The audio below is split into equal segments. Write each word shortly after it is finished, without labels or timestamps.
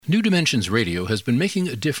New Dimensions Radio has been making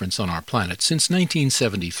a difference on our planet since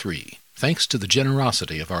 1973, thanks to the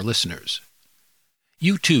generosity of our listeners.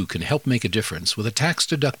 You too can help make a difference with a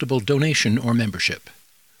tax-deductible donation or membership.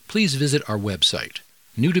 Please visit our website,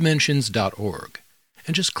 newdimensions.org,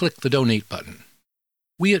 and just click the Donate button.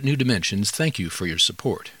 We at New Dimensions thank you for your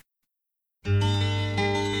support.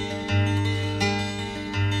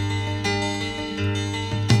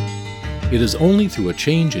 It is only through a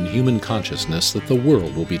change in human consciousness that the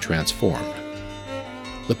world will be transformed.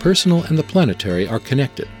 The personal and the planetary are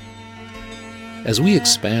connected. As we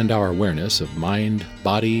expand our awareness of mind,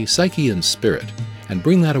 body, psyche, and spirit, and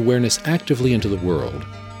bring that awareness actively into the world,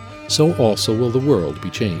 so also will the world be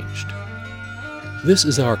changed. This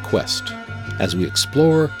is our quest as we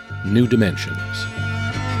explore new dimensions.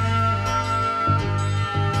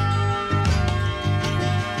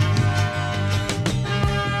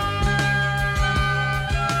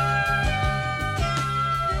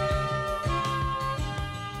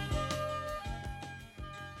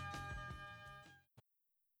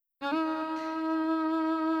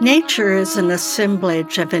 Nature is an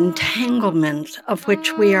assemblage of entanglement of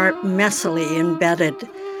which we are messily embedded.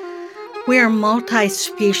 We are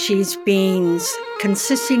multi-species beings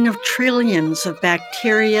consisting of trillions of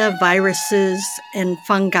bacteria, viruses, and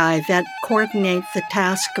fungi that coordinate the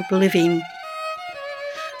task of living.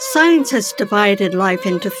 Science has divided life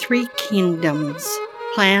into three kingdoms: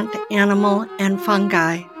 plant, animal, and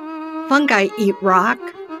fungi. Fungi eat rock,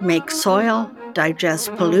 make soil, digest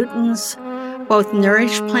pollutants, both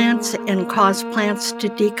nourish plants and cause plants to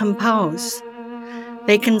decompose.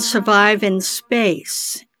 They can survive in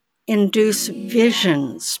space, induce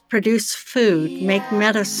visions, produce food, make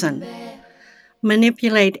medicine,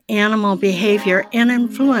 manipulate animal behavior, and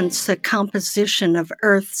influence the composition of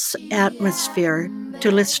Earth's atmosphere, to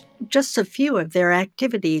list just a few of their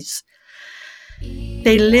activities.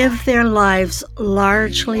 They live their lives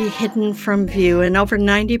largely hidden from view, and over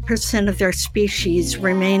 90% of their species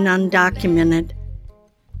remain undocumented.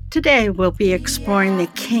 Today, we'll be exploring the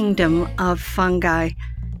kingdom of fungi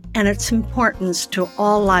and its importance to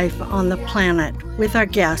all life on the planet with our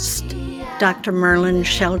guest, Dr. Merlin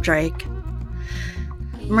Sheldrake.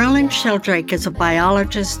 Merlin Sheldrake is a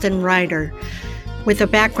biologist and writer with a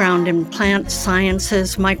background in plant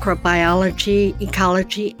sciences, microbiology,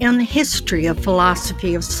 ecology, and the history of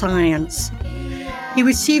philosophy of science. He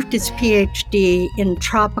received his PhD in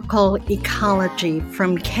tropical ecology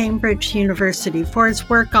from Cambridge University for his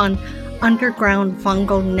work on underground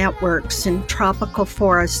fungal networks in tropical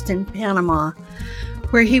forests in Panama,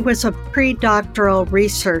 where he was a pre-doctoral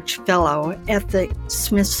research fellow at the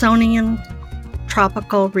Smithsonian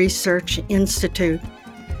Tropical Research Institute.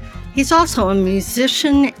 He's also a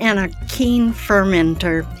musician and a keen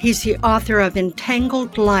fermenter. He's the author of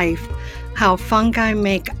Entangled Life: How Fungi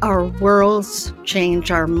Make Our Worlds,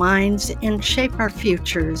 Change Our Minds, and Shape Our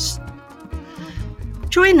Futures.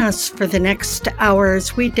 Join us for the next hour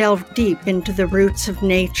as we delve deep into the roots of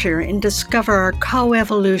nature and discover our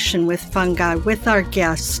coevolution with fungi with our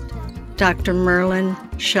guest, Dr. Merlin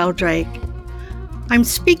Sheldrake. I'm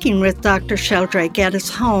speaking with Dr. Sheldrake at his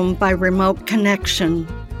home by remote connection.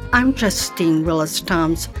 I'm Justine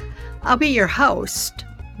Willis-Toms. I'll be your host.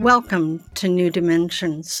 Welcome to New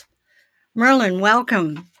Dimensions. Merlin,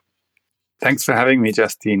 welcome. Thanks for having me,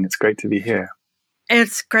 Justine. It's great to be here.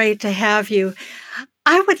 It's great to have you.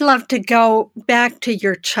 I would love to go back to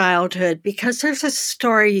your childhood because there's a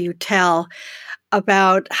story you tell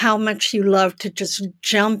about how much you love to just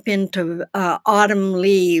jump into autumn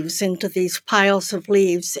leaves, into these piles of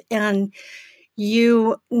leaves, and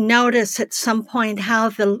you notice at some point how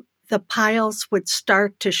the piles would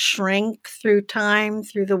start to shrink through time,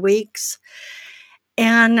 through the weeks.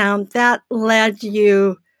 And that led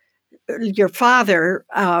your father,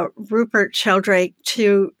 Rupert Sheldrake,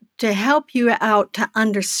 to help you out to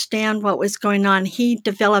understand what was going on. He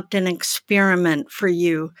developed an experiment for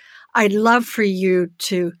you. I'd love for you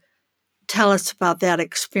to tell us about that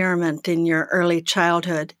experiment in your early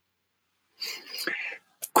childhood.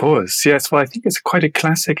 Of course, yes. Well, I think it's quite a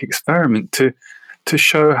classic experiment to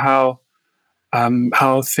show how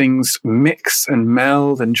things mix and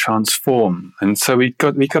meld and transform. And so we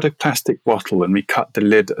got a plastic bottle, and we cut the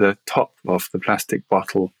lid at the top of the plastic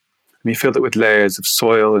bottle. And we filled it with layers of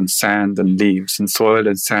soil and sand and leaves, and soil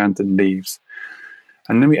and sand and leaves.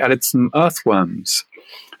 And then we added some earthworms.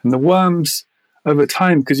 And the worms, over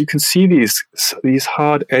time, because you can see these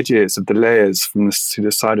hard edges of the layers to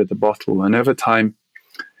the side of the bottle, and over time,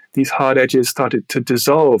 these hard edges started to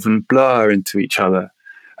dissolve and blur into each other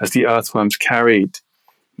as the earthworms carried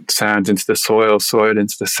sand into the soil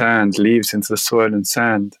into the sand, leaves into the soil and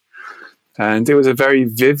sand. And it was a very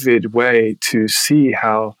vivid way to see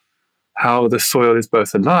how the soil is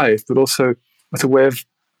both alive, but also as a way of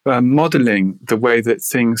modeling the way that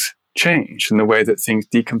things change and the way that things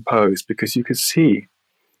decompose, because you could see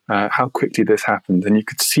how quickly this happened, and you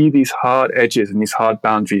could see these hard edges and these hard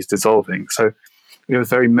boundaries dissolving. So it was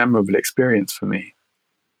a very memorable experience for me.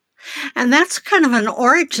 And that's kind of an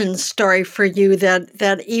origin story for you,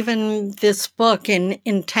 that even this book, in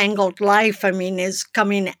Entangled Life, I mean, is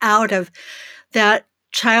coming out of that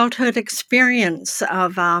childhood experience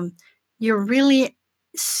of you're really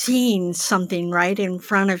seeing something right in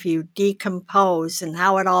front of you decompose and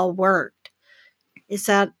how it all worked. Is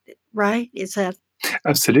that right? Is that?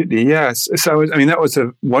 Absolutely, yes. So, I mean, that was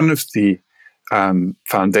one of the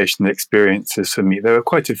foundation experiences for me. There were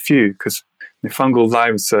quite a few, because the fungal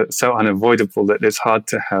lives are so unavoidable that it's hard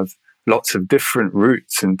to have lots of different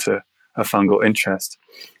routes into a fungal interest.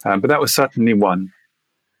 But that was certainly one.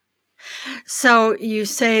 So you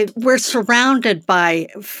say we're surrounded by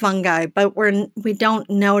fungi, but we don't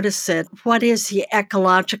notice it. What is the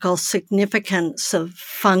ecological significance of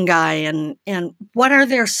fungi, and what are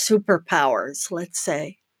their superpowers, let's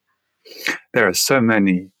say? There are so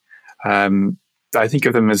many. I think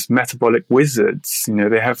of them as metabolic wizards. You know,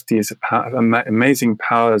 they have these amazing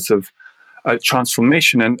powers of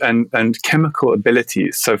transformation and chemical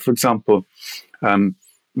abilities. So, for example,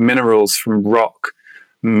 minerals from rock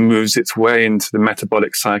moves its way into the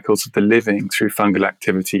metabolic cycles of the living through fungal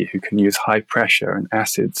activity, who can use high pressure and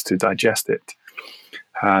acids to digest it.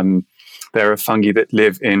 There are fungi that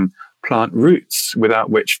live in plant roots, without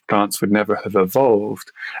which plants would never have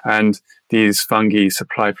evolved. And these fungi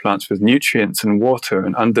supply plants with nutrients and water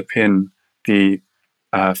and underpin the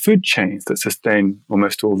food chains that sustain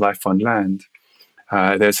almost all life on land.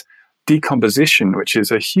 There's decomposition, which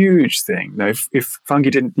is a huge thing. Now, if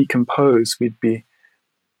fungi didn't decompose, we'd be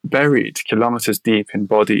buried kilometers deep in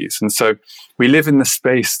bodies. And so we live in the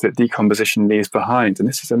space that decomposition leaves behind. And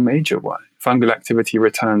this is a major one. Fungal activity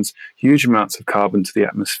returns huge amounts of carbon to the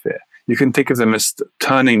atmosphere. You can think of them as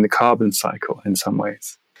turning the carbon cycle in some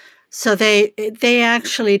ways. So they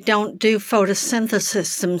actually don't do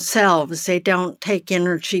photosynthesis themselves. They don't take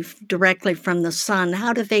energy directly from the sun.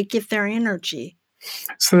 How do they get their energy?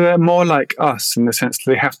 So they're more like us in the sense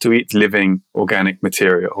that they have to eat living organic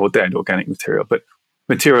material, or dead organic material, but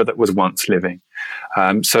material that was once living.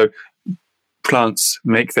 So plants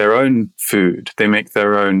make their own food. They make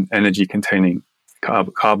their own energy-containing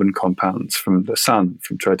carbon compounds from the sun,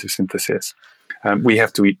 from photosynthesis. We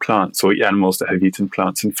have to eat plants or eat animals that have eaten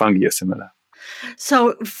plants, and fungi are similar.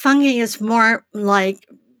 So fungi is more like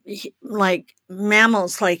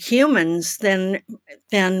mammals, like humans, than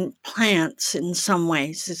plants in some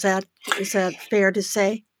ways. Is that fair to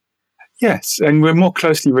say? Yes, and we're more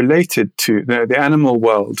closely related to the animal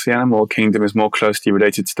world. The animal kingdom is more closely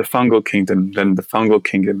related to the fungal kingdom than the fungal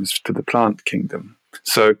kingdom is to the plant kingdom.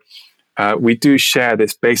 So we do share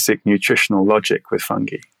this basic nutritional logic with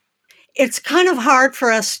fungi. It's kind of hard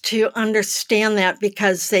for us to understand that,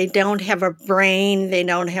 because they don't have a brain, they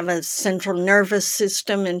don't have a central nervous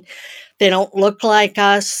system, and they don't look like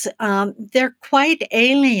us. They're quite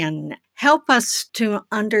alien. Help us to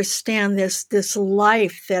understand this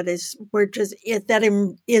life that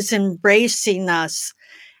is embracing us,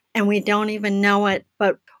 and we don't even know it.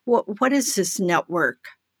 But what is this network?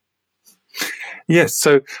 Yes,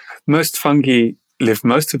 so most fungi live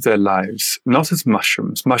most of their lives not as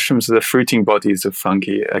mushrooms. Mushrooms are the fruiting bodies of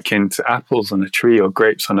fungi, akin to apples on a tree or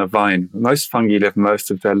grapes on a vine. Most fungi live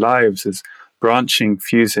most of their lives as branching,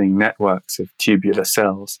 fusing networks of tubular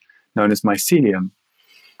cells known as mycelium.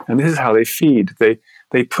 And this is how they feed.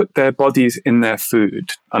 They put their bodies in their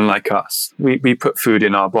food, unlike us. We put food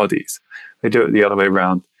in our bodies. They do it the other way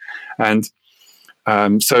around. And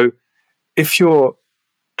so if you're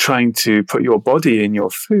trying to put your body in your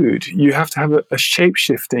food, you have to have a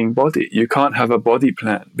shape-shifting body. You can't have a body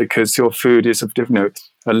plan, because your food is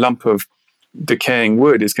a lump of decaying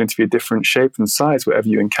wood is going to be a different shape and size wherever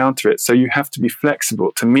you encounter it. So you have to be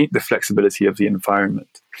flexible to meet the flexibility of the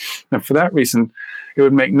environment. And for that reason, it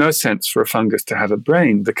would make no sense for a fungus to have a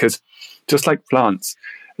brain, because just like plants,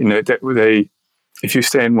 if you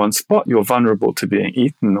stay in one spot, you're vulnerable to being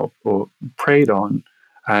eaten or preyed on.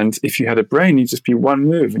 And if you had a brain, you'd just be one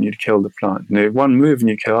move and you'd kill the plant. One move and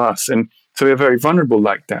you kill us. And so we're very vulnerable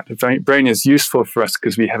like that. The brain is useful for us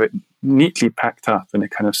because we have it neatly packed up in a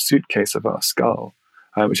kind of suitcase of our skull,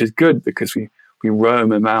 which is good because we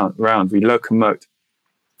roam around, we locomote.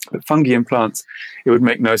 But fungi and plants, it would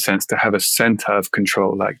make no sense to have a center of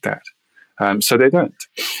control like that. So they don't.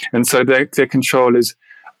 And so their control is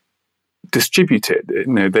distributed.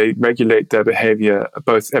 They regulate their behavior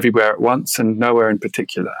both everywhere at once and nowhere in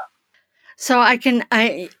particular. So I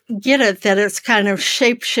get it that it's kind of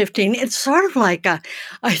shape-shifting. It's sort of like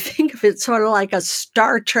I think of it sort of like a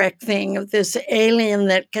Star Trek thing of this alien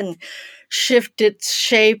that can shift its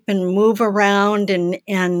shape and move around and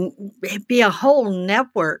be a whole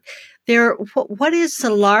network. What is the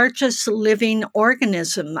largest living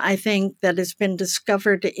organism, I think, that has been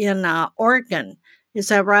discovered in Oregon? Is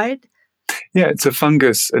that right? Yeah, it's a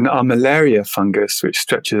fungus, an Armillaria fungus, which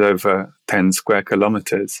stretches over 10 square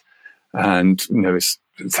kilometers. And is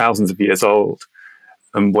thousands of years old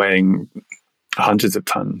and weighing hundreds of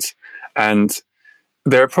tons. And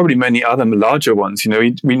there are probably many other larger ones.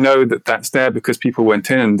 We know that that's there because people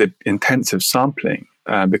went in and did intensive sampling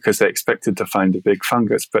because they expected to find a big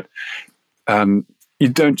fungus. But you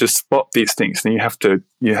don't just spot these things, and you have to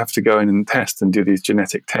go in and test and do these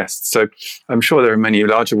genetic tests. So I'm sure there are many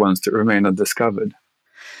larger ones that remain undiscovered.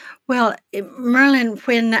 Well, Merlin,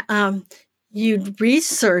 when you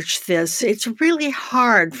research this, it's really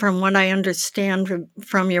hard, from what I understand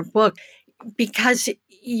from your book, because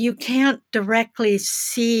you can't directly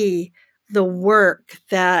see the work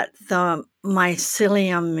that the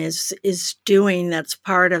mycelium is doing that's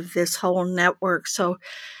part of this whole network. So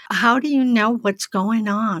how do you know what's going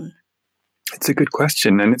on? It's a good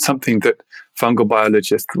question, and it's something that fungal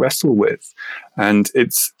biologists wrestle with. And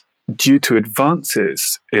it's due to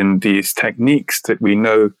advances in these techniques that we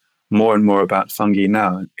know more and more about fungi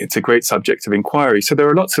now. It's a great subject of inquiry. So there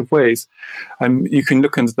are lots of ways. You can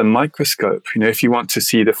look under the microscope. If you want to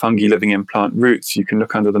see the fungi living in plant roots, you can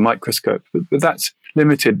look under the microscope. But that's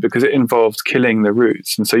limited because it involves killing the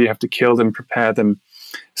roots. And so you have to kill them, prepare them,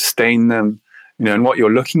 stain them. And what you're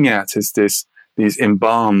looking at is these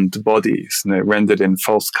embalmed bodies, rendered in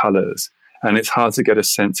false colors. And it's hard to get a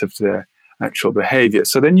sense of their actual behavior.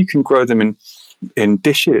 So then you can grow them in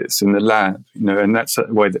dishes in the lab, and that's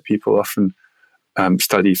a way that people often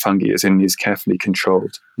study fungi, is in these carefully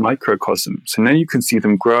controlled microcosms. And then you can see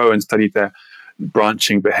them grow and study their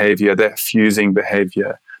branching behavior, their fusing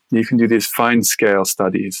behavior. You can do these fine-scale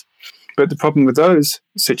studies. But the problem with those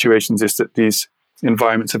situations is that these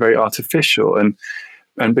environments are very artificial, and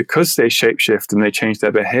because they shapeshift and they change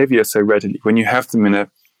their behavior so readily, when you have them in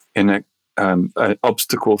an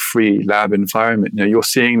obstacle-free lab environment, you're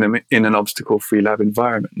seeing them in an obstacle-free lab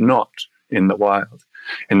environment, not in the wild,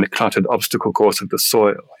 in the cluttered obstacle course of the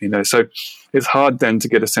soil. So it's hard then to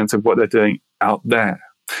get a sense of what they're doing out there.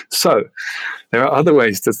 So there are other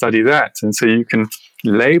ways to study that, and so you can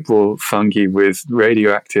label fungi with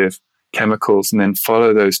radioactive chemicals and then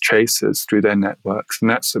follow those traces through their networks, and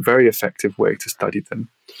that's a very effective way to study them.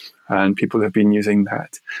 And people have been using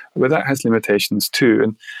that, but that has limitations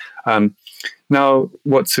too. And now,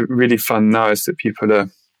 what's really fun now is that people are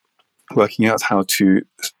working out how to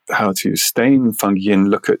stain fungi and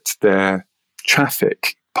look at their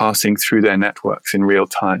traffic passing through their networks in real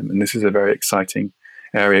time. And this is a very exciting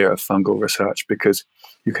area of fungal research because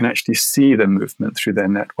you can actually see the movement through their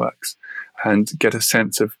networks and get a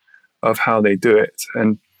sense of how they do it.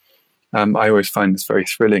 And I always find this very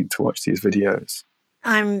thrilling to watch these videos.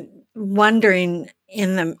 I'm wondering,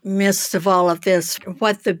 in the midst of all of this,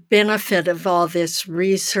 what the benefit of all this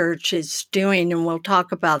research is doing, and we'll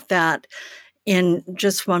talk about that in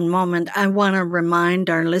just one moment. I want to remind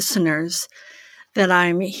our listeners that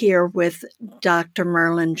I'm here with Dr.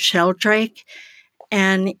 Merlin Sheldrake,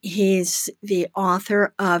 and he's the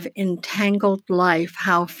author of Entangled Life: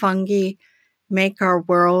 How Fungi Make Our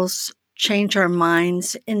Worlds, Change Our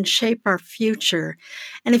Minds, and Shape Our Future.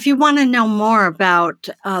 And if you want to know more about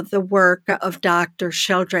the work of Dr.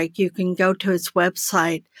 Sheldrake, you can go to his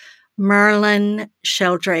website,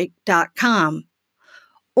 merlinsheldrake.com,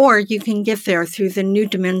 or you can get there through the New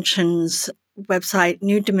Dimensions website,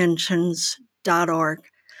 newdimensions.org.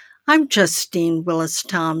 I'm Justine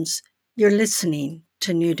Willis-Toms. You're listening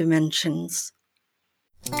to New Dimensions.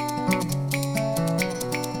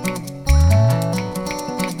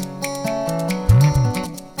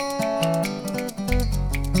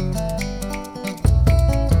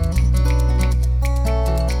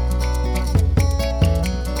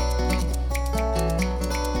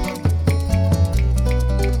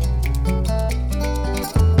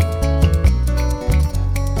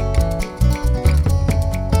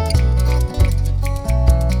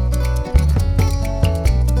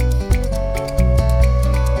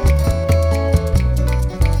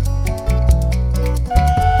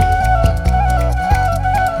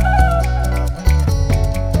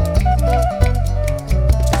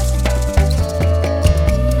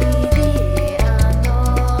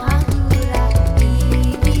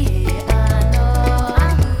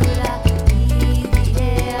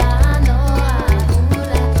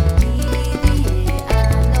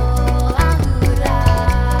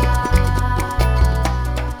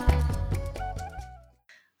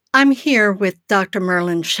 I'm here with Dr.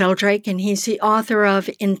 Merlin Sheldrake, and he's the author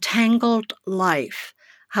of Entangled Life: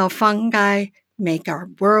 How Fungi Make Our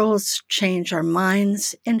Worlds, Change Our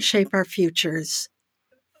Minds, and Shape Our Futures.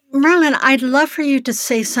 Merlin, I'd love for you to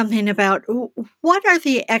say something about what are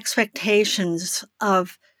the expectations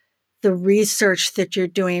of the research that you're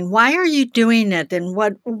doing? Why are you doing it, and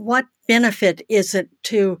what benefit is it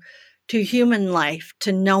to human life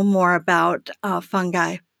to know more about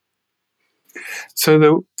fungi?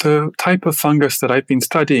 So the type of fungus that I've been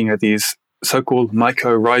studying are these so-called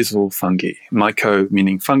mycorrhizal fungi. Myco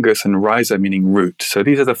meaning fungus and rhiza meaning root. So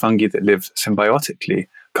these are the fungi that live symbiotically,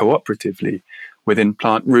 cooperatively within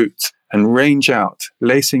plant roots and range out,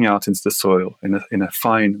 lacing out into the soil in a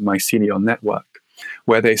fine mycelial network,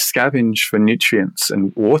 where they scavenge for nutrients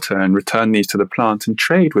and water and return these to the plant and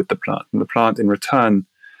trade with the plant. And the plant in return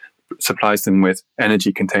supplies them with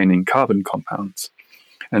energy-containing carbon compounds.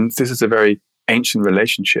 And this is a very ancient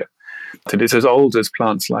relationship. It is as old as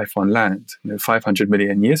plants' life on land, 500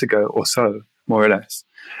 million years ago or so, more or less.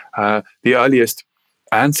 The earliest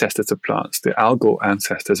ancestors of plants, the algal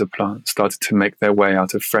ancestors of plants, started to make their way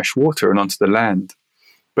out of fresh water and onto the land.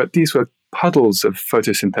 But these were puddles of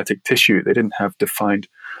photosynthetic tissue. They didn't have defined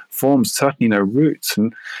forms, certainly no roots,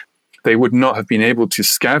 and they would not have been able to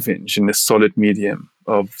scavenge in the solid medium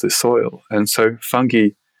of the soil. And so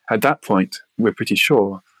fungi, at that point, we're pretty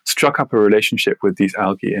sure, struck up a relationship with these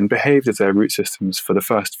algae and behaved as their root systems for the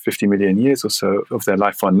first 50 million years or so of their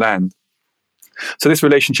life on land. So this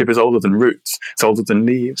relationship is older than roots, it's older than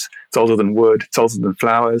leaves, it's older than wood, it's older than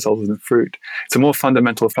flowers, older than fruit. It's a more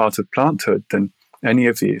fundamental part of planthood than any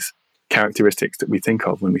of these characteristics that we think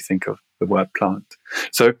of when we think of the word plant.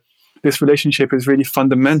 So this relationship is really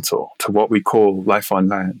fundamental to what we call life on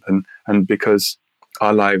land. And because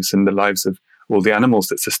our lives and the lives of all the animals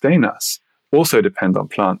that sustain us also depend on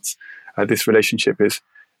plants, this relationship is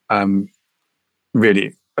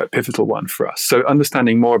really a pivotal one for us. So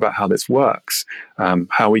understanding more about how this works,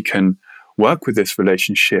 how we can work with this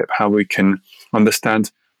relationship, how we can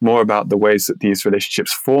understand more about the ways that these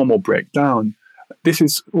relationships form or break down, this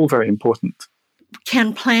is all very important.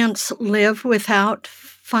 Can plants live without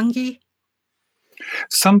fungi?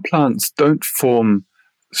 Some plants don't form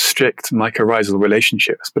strict mycorrhizal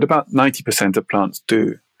relationships, but about 90% of plants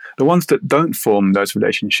do. The ones that don't form those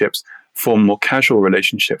relationships form more casual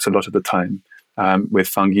relationships a lot of the time with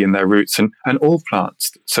fungi in their roots. And all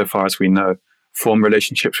plants, so far as we know, form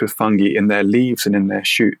relationships with fungi in their leaves and in their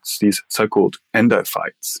shoots, these so-called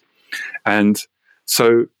endophytes. And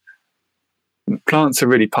so plants are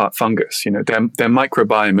really part fungus. Their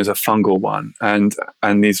microbiome is a fungal one, and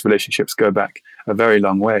these relationships go back a very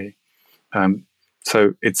long way.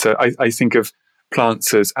 So I think of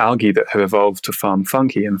plants as algae that have evolved to farm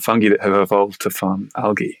fungi, and fungi that have evolved to farm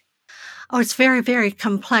algae. Oh, it's very, very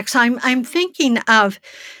complex. I'm thinking of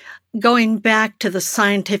going back to the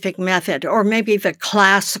scientific method, or maybe the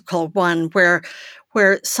classical one, where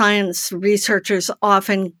science researchers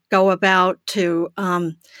often go about to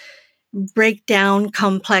break down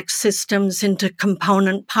complex systems into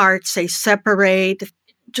component parts. They separate,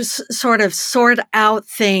 just sort of sort out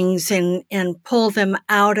things and pull them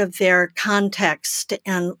out of their context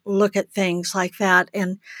and look at things like that.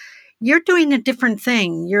 And you're doing a different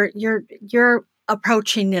thing. You're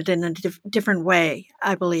approaching it in a different way,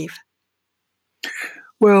 I believe.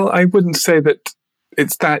 Well, I wouldn't say that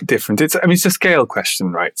it's that different. It's a scale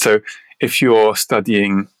question, right? So if you're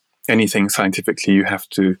studying anything scientifically, you have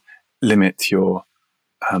to limit your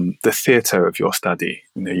the theater of your study.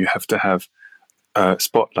 You have to have a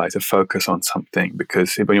spotlight, a focus on something,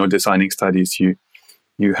 because when you're designing studies,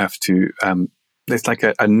 you have to. It's like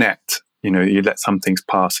a net. You let some things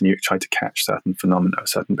pass and you try to catch certain phenomena,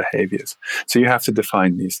 certain behaviors. So you have to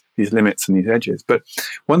define these limits and these edges. But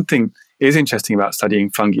one thing is interesting about studying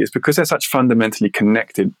fungi is because they're such fundamentally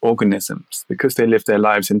connected organisms, because they live their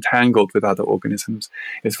lives entangled with other organisms,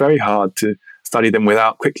 it's very hard to study them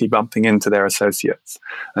without quickly bumping into their associates.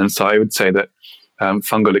 And so I would say that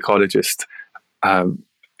fungal ecologists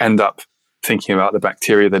end up thinking about the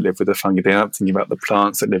bacteria that live with the fungi. They end up thinking about the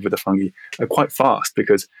plants that live with the fungi quite fast,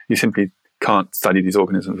 because you simply can't study these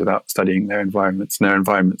organisms without studying their environments. And their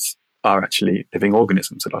environments are actually living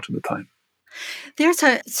organisms a lot of the time. There's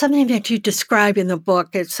something that you describe in the book.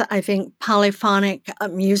 It's, I think, polyphonic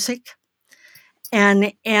music.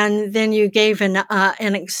 And then you gave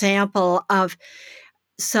an example of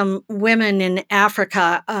some women in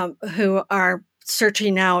Africa who are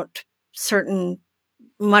searching out certain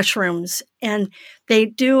mushrooms, and they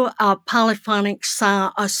do a polyphonic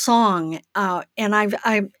song. And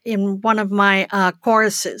I in one of my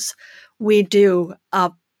choruses, we do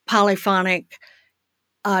a polyphonic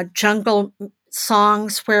jungle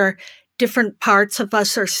songs where different parts of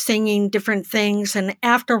us are singing different things. And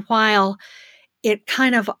after a while, it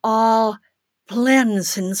kind of all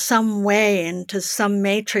blends in some way into some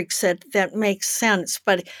matrix that makes sense,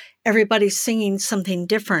 but everybody's singing something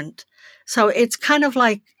different. So it's kind of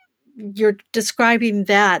like you're describing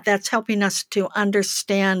that. That's helping us to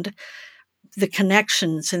understand the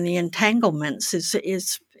connections and the entanglements.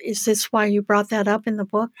 Is this why you brought that up in the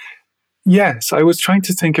book? Yes, I was trying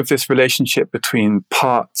to think of this relationship between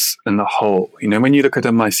parts and the whole. When you look at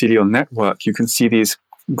a mycelial network, you can see these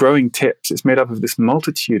growing tips. It's made up of this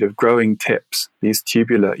multitude of growing tips, these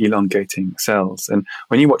tubular elongating cells. And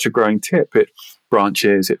when you watch a growing tip, it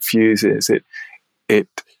branches, it fuses, it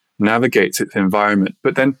navigates its environment.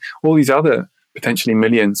 But then all these other potentially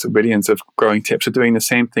millions or billions of growing tips are doing the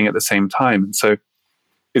same thing at the same time. And so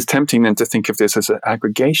it's tempting then to think of this as an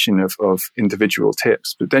aggregation of individual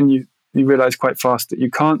tips. But then you realize quite fast that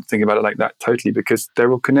you can't think about it like that totally, because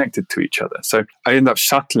they're all connected to each other. So I end up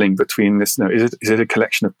shuttling between this, is it a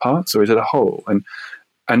collection of parts or is it a whole?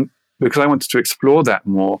 And because I wanted to explore that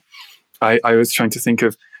more, I was trying to think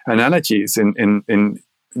of analogies in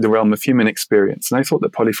the realm of human experience. And I thought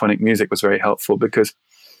that polyphonic music was very helpful, because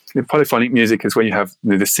the polyphonic music is where you have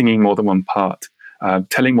the singing more than one part,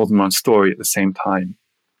 telling more than one story at the same time,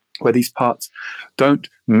 where these parts don't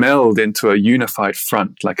meld into a unified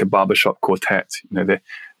front like a barbershop quartet.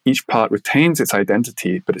 Each part retains its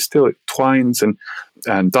identity, but it still twines and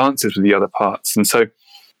dances with the other parts. And so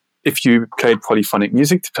if you played polyphonic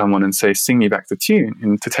music to someone and say, sing me back the tune,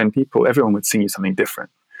 and to 10 people, everyone would sing you something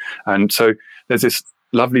different. And so there's this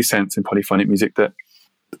lovely sense in polyphonic music that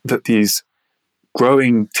these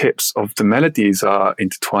growing tips of the melodies are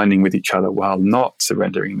intertwining with each other while not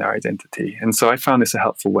surrendering their identity. And so I found this a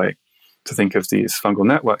helpful way to think of these fungal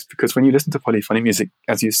networks, because when you listen to polyphonic music,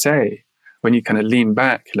 as you say, when you kind of lean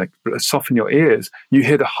back, like soften your ears, you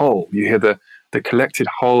hear the whole, you hear the collected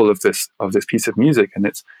whole of this piece of music. And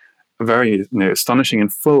it's very astonishing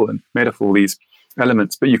and full and made up of all these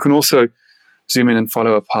elements. But you can also zoom in and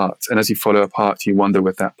follow a part. And as you follow a part, you wander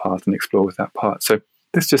with that part and explore with that part. So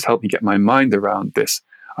this just helped me get my mind around this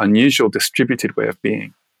unusual distributed way of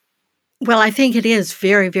being. Well, I think it is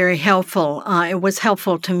very, very helpful. It was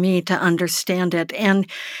helpful to me to understand it. And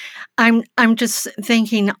I'm just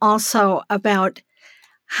thinking also about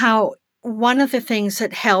how one of the things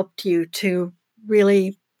that helped you to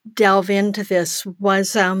really delve into this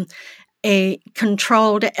was a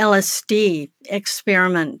controlled LSD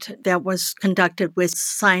experiment that was conducted with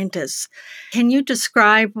scientists. Can you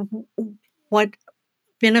describe what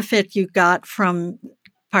benefit you got from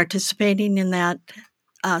participating in that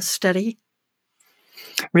study?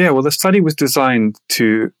 Yeah, well, the study was designed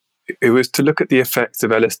to look at the effects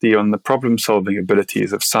of LSD on the problem-solving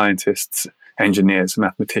abilities of scientists, engineers,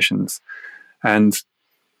 mathematicians. And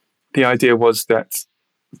the idea was that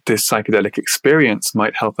this psychedelic experience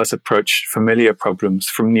might help us approach familiar problems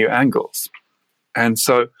from new angles. And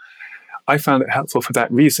so I found it helpful for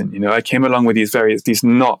that reason. I came along with these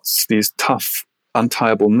knots, these tough,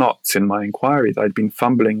 untieable knots in my inquiry that I'd been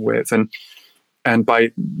fumbling with. And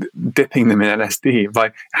by dipping them in LSD,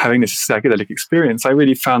 by having this psychedelic experience, I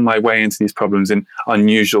really found my way into these problems in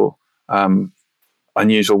unusual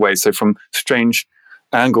ways. So from strange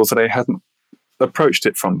angles that I hadn't approached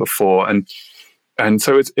it from before. And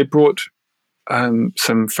so it brought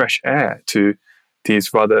some fresh air to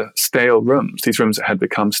these rather stale rooms, these rooms that had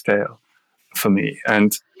become stale for me.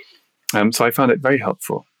 And so I found it very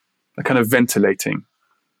helpful, a kind of ventilating.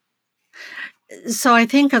 So I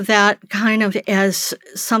think of that kind of as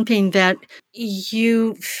something that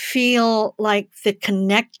you feel like the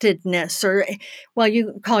connectedness, or, well,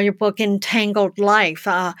 you call your book Entangled Life,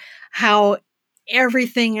 how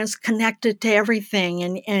everything is connected to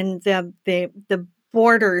everything, and the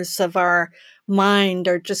borders of our mind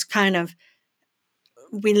are just kind of,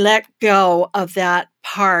 we let go of that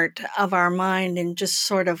part of our mind and just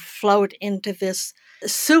sort of float into this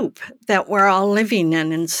soup that we're all living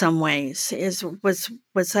in some ways.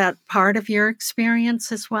 Was that part of your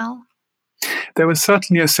experience as well? There was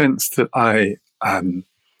certainly a sense that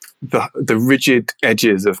the rigid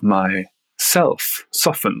edges of my self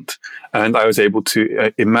softened, and I was able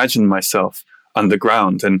to imagine myself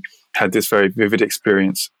underground, and had this very vivid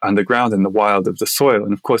experience underground in the wild of the soil.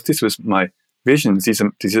 And of course, this was my visions. This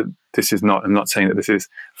is not, I'm not saying that this is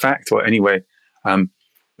fact or anyway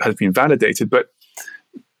has been validated, but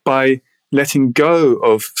by letting go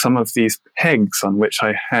of some of these pegs on which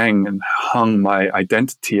I hung my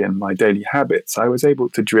identity and my daily habits, I was able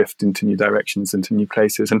to drift into new directions, into new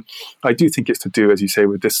places. And I do think it's to do, as you say,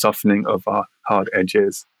 with this softening of our hard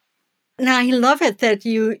edges. And I love it that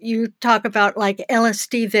you talk about like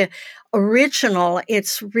LSD, the original.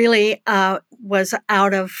 It's really was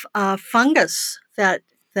out of fungus that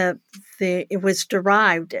it was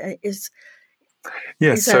derived.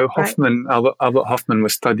 Yes, Is that so right? Albert Hoffman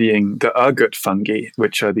was studying the ergot fungi,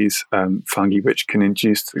 which are these fungi which can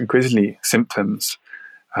induce grisly symptoms,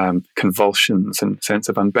 convulsions, and sense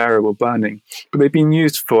of unbearable burning. But they've been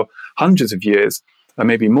used for hundreds of years, or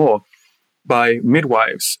maybe more, by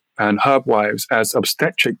midwives and herb wives as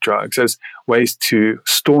obstetric drugs, as ways to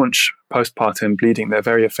staunch postpartum bleeding. They're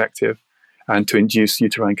very effective, and to induce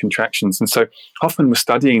uterine contractions. And so Hoffman was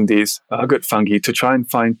studying these ergot fungi to try and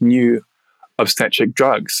find new obstetric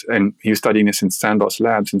drugs. And he was studying this in Sandoz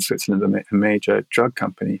Labs in Switzerland, a major drug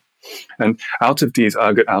company. And out of these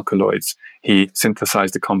ergot alkaloids, he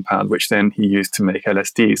synthesized a compound which then he used to make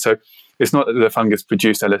LSD. So it's not that the fungus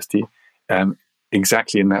produced LSD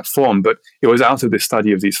exactly in that form, but it was out of this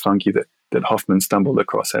study of these fungi that Hoffman stumbled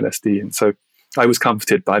across LSD. And so I was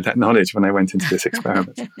comforted by that knowledge when I went into this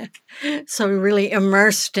experiment. So really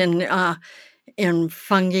immersed in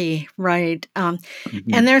fungi, right?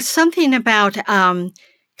 Mm-hmm. And there's something about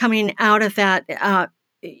coming out of that.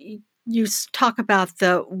 You talk about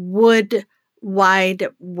the wood wide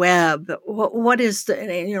web. What is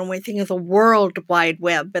we think of the World Wide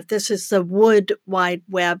Web, but this is the wood wide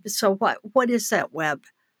web. So what is that web?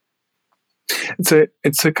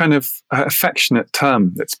 It's a kind of affectionate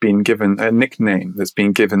term that's been given, a nickname that's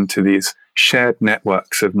been given to these shared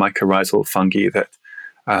networks of mycorrhizal fungi that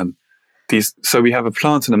so we have a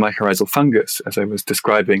plant and a mycorrhizal fungus, as I was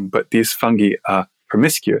describing, but these fungi are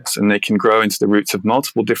promiscuous and they can grow into the roots of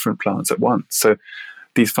multiple different plants at once. So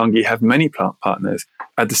these fungi have many plant partners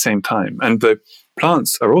at the same time. And the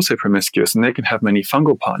plants are also promiscuous and they can have many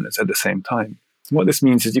fungal partners at the same time. And what this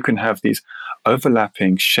means is you can have these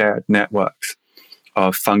overlapping shared networks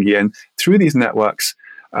of fungi. And through these networks,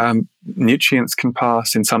 nutrients can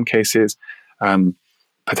pass in some cases,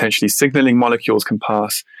 potentially signaling molecules can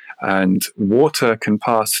pass, and water can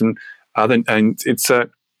pass, and it's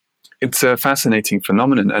a fascinating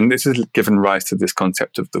phenomenon. And this has given rise to this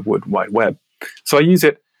concept of the wood wide web. So I use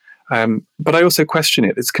it, but I also question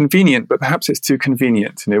it. It's convenient, but perhaps it's too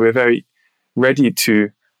convenient. We're very ready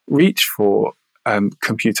to reach for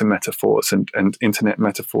computer metaphors and internet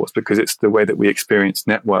metaphors because it's the way that we experience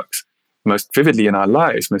networks most vividly in our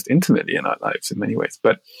lives, most intimately in our lives in many ways.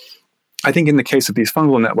 But I think in the case of these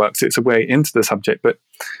fungal networks, it's a way into the subject. But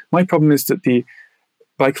my problem is that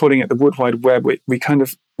by calling it the wood wide web,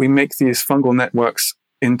 we make these fungal networks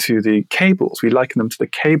into the cables. We liken them to the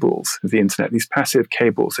cables of the internet, these passive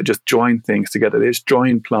cables that just join things together. They just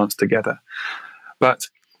join plants together. But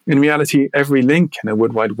in reality, every link in a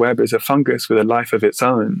wood wide web is a fungus with a life of its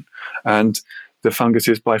own. And the fungus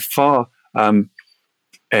is by far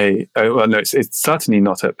it's certainly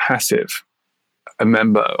not a passive a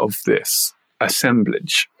member of this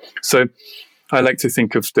assemblage. So I like to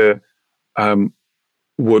think of the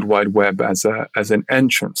wood wide web as an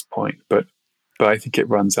entrance point, but I think it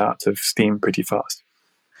runs out of steam pretty fast.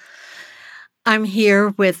 I'm here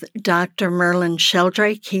with Dr. Merlin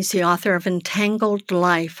Sheldrake. He's the author of Entangled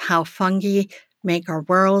Life, How Fungi Make Our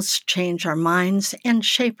Worlds, Change Our Minds, and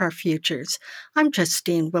Shape Our Futures. I'm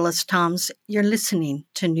Justine Willis-Toms. You're listening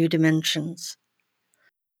to New Dimensions.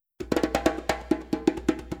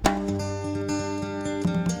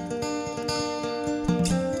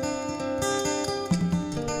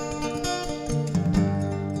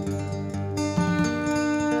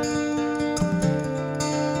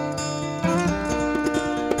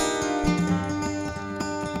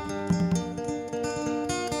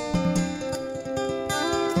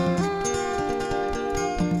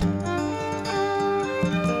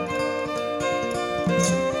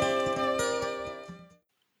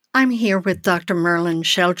 I'm here with Dr. Merlin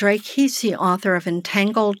Sheldrake. He's the author of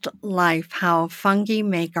Entangled Life, How Fungi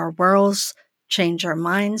Make Our Worlds, Change Our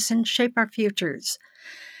Minds, and Shape Our Futures.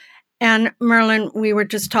 And Merlin, we were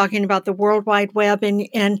just talking about the World Wide Web, and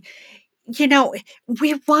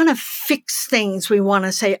we want to fix things. We want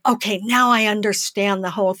to say, okay, now I understand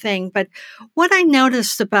the whole thing. But what I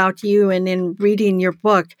noticed about you and in reading your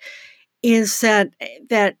book is that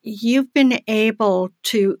you've been able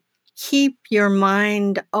to keep your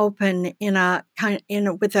mind open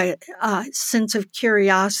with a sense of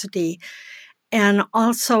curiosity, and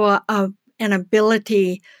also an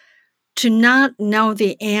ability to not know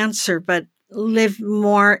the answer, but live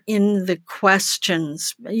more in the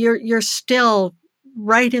questions. You're still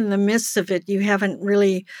right in the midst of it. You haven't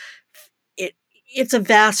really. It's a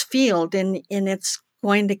vast field, and it's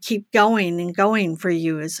going to keep going and going for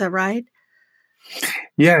you. Is that right?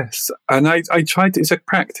 Yes, and I tried. It's a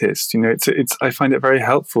practice, It's I find it very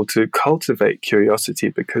helpful to cultivate curiosity,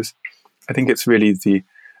 because I think it's really the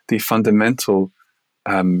fundamental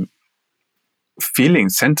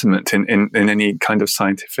sentiment in any kind of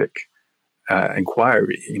scientific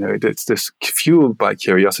inquiry. It's just fueled by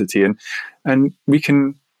curiosity, and we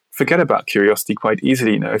can forget about curiosity quite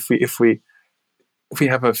easily. If we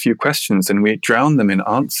have a few questions and we drown them in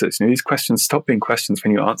answers, these questions stop being questions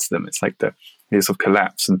when you answer them. It's like they sort of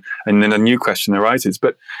collapse, and then a new question arises.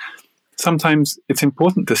 But sometimes it's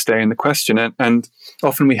important to stay in the question, and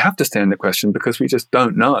often we have to stay in the question because we just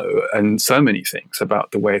don't know, and so many things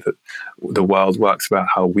about the way that the world works, about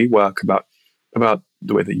how we work, about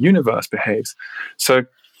the way the universe behaves. So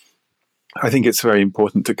I think it's very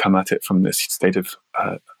important to come at it from this state of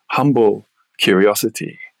humble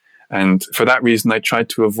curiosity. And for that reason, I tried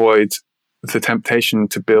to avoid the temptation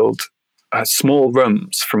to build small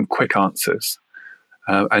rooms from quick answers,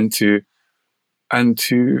 and to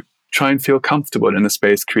try and feel comfortable in the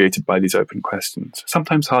space created by these open questions.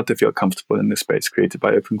 Sometimes hard to feel comfortable in the space created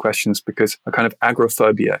by open questions because a kind of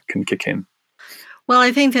agoraphobia can kick in. Well,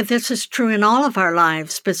 I think that this is true in all of our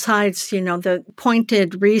lives, besides, the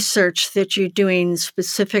pointed research that you're doing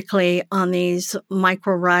specifically on these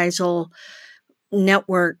mycorrhizal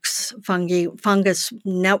networks, fungus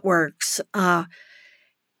networks,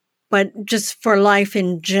 but just for life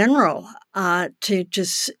in general, to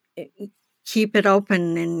just keep it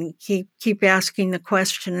open and keep asking the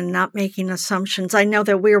question and not making assumptions. I know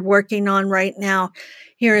that we're working on right now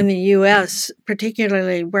here in the U.S.,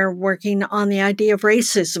 particularly, we're working on the idea of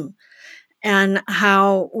racism and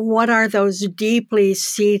what are those deeply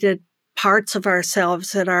seated parts of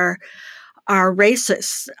ourselves that are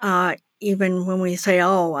racist, even when we say,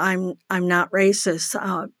 "Oh, I'm not racist,"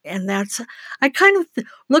 and I kind of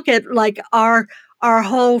look at like our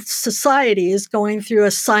whole society is going through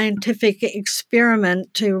a scientific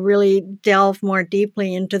experiment to really delve more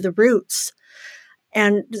deeply into the roots.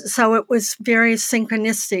 And so it was very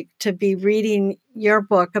synchronistic to be reading your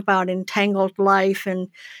book about entangled life and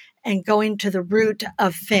going to the root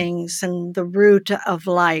of things and the root of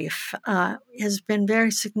life has been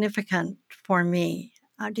very significant for me.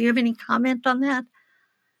 Do you have any comment on that?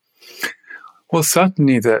 Well,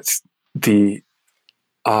 certainly that the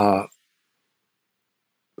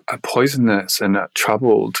a poisonous and a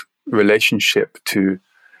troubled relationship to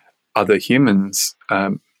other humans,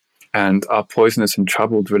 and our poisonous and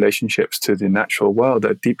troubled relationships to the natural world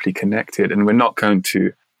are deeply connected. And we're not going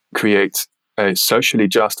to create a socially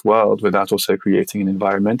just world without also creating an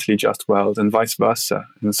environmentally just world, and vice versa.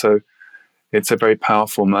 And so it's a very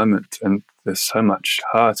powerful moment, and there's so much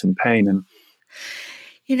hurt and pain. And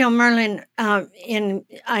Merlin,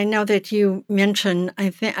 I know that you mentioned, I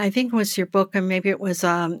think it was your book, and maybe it was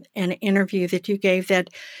an interview that you gave,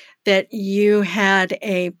 that you had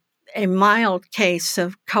a mild case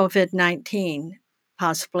of COVID-19,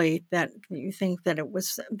 possibly, that you think that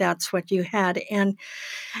that's what you had. And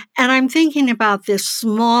I'm thinking about this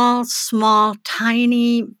small,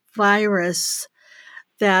 tiny virus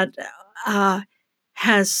that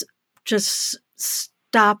has just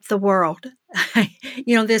stopped the world.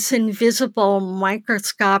 This invisible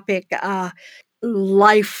microscopic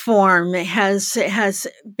life form has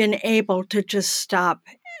been able to just stop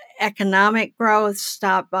economic growth,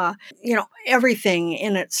 stop everything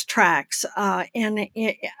in its tracks, and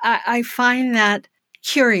I find that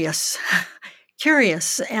curious.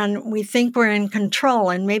 And we think we're in control,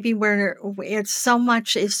 and maybe it's so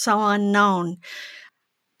much is so unknown.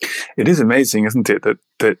 It is amazing, isn't it,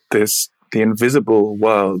 that there's the invisible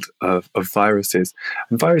world of viruses,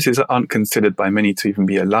 and viruses aren't considered by many to even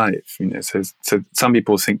be alive. So some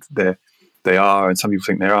people think they are, and some people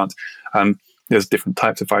think they aren't. There's different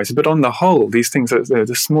types of viruses, but on the whole, these things are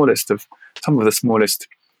some of the smallest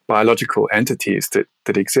biological entities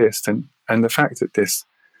that exist, and the fact that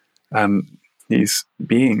these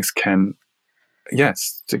beings can,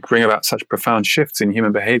 to bring about such profound shifts in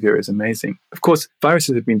human behavior is amazing. Of course,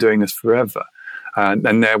 viruses have been doing this forever.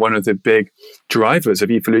 And they're one of the big drivers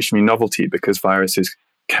of evolutionary novelty, because viruses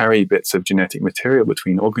carry bits of genetic material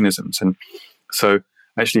between organisms. And so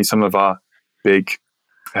actually some of our big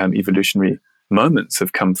evolutionary moments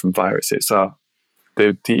have come from viruses.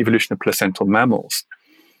 The evolution of placental mammals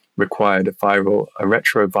required a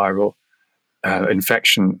retroviral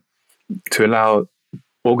infection to allow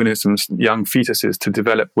organisms, young fetuses, to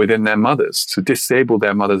develop within their mothers, to disable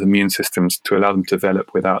their mother's immune systems, to allow them to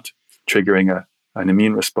develop without triggering an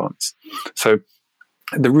immune response. So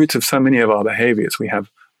at the root of so many of our behaviors, we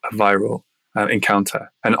have a viral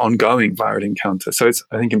encounter, an ongoing viral encounter. So it's,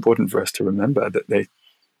 I think, important for us to remember that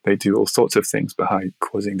they do all sorts of things behind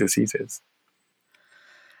causing diseases.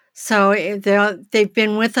 So they've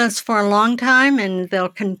been with us for a long time, and they'll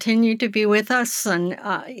continue to be with us. And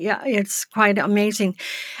it's quite amazing.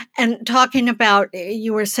 And talking about,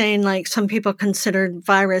 you were saying like some people considered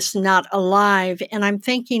virus not alive, and I'm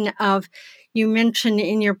thinking of, you mentioned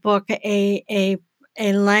in your book a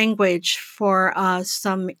language for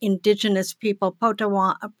some indigenous people,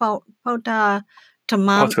 Potawatomi.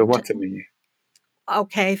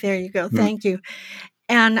 Okay, there you go. Thank you.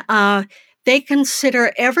 And they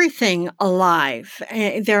consider everything alive.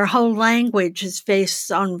 Their whole language is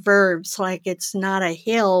based on verbs, like it's not a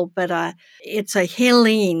hill, but it's a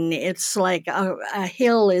hilling. It's like a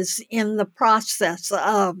hill is in the process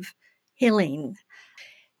of healing.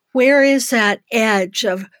 Where is that edge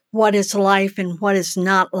of what is life and what is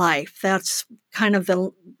not life? That's kind of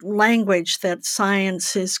the language that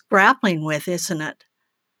science is grappling with, isn't it?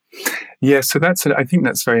 Yeah, so I think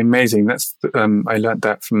that's very amazing. I learned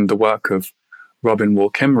that from the work of Robin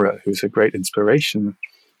Wall Kimmerer, who's a great inspiration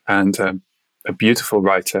and a beautiful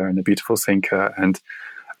writer and a beautiful thinker.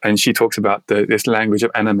 And she talks about this language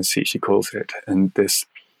of animacy, she calls it, and this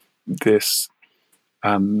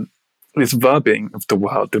verbing of the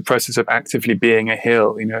world, the process of actively being a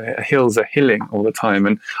hill. A hill's a hilling all the time.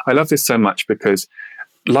 And I love this so much because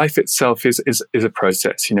life itself is a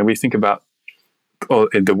process. We think about, or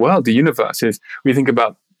in the world, the universe we think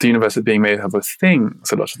about the universe as being made up of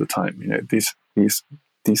things a lot of the time. These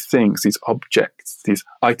things, these objects, these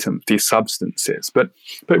items, these substances. But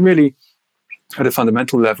really, at a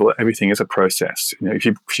fundamental level, everything is a process.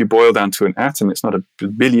 If you boil down to an atom, it's not a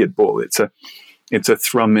billiard ball. It's a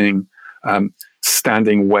thrumming,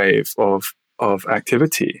 standing wave of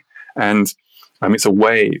activity, and it's a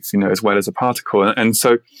wave, as well as a particle.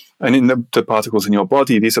 And in the particles in your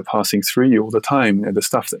body, these are passing through you all the time. The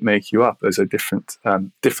stuff that make you up is a different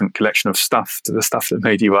collection of stuff to the stuff that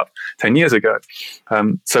made you up 10 years ago.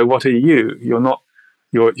 So what are you? You're not.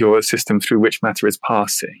 You're a system through which matter is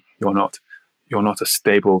passing. You're not a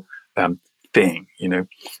stable thing.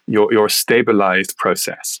 You're a stabilized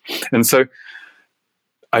process. And so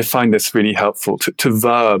I find this really helpful to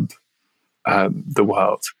verb the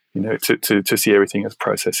world. To see everything as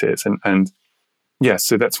processes. And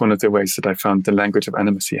so that's one of the ways that I found the language of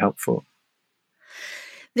animacy helpful.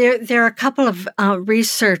 There are a couple of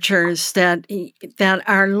researchers that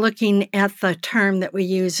are looking at the term that we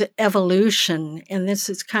use, evolution, and this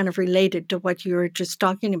is kind of related to what you were just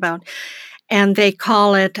talking about. And they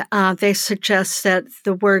call it, they suggest that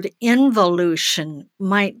the word involution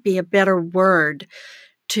might be a better word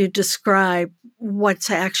to describe what's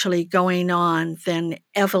actually going on than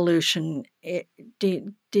evolution.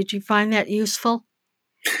 Did you find that useful?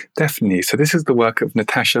 Definitely. So this is the work of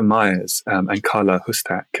Natasha Myers and Carla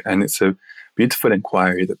Hustak, and it's a beautiful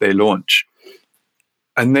inquiry that they launch.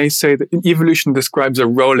 And they say that evolution describes a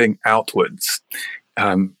rolling outwards.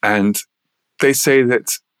 And they say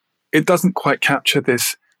that it doesn't quite capture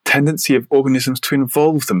this tendency of organisms to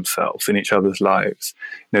involve themselves in each other's lives.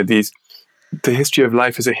 The history of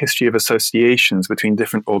life is a history of associations between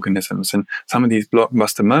different organisms, and some of these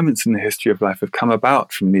blockbuster moments in the history of life have come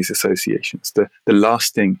about from these associations, the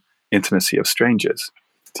lasting intimacy of strangers,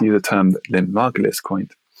 to use a term that Lynn Margulis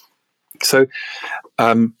coined. So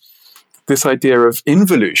this idea of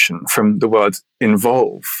involution from the word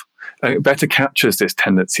involve better captures this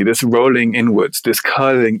tendency, this rolling inwards, this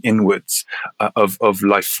curling inwards of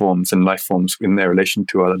life forms and life forms in their relation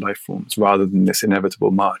to other life forms, rather than this inevitable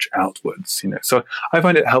march outwards. So I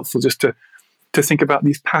find it helpful just to think about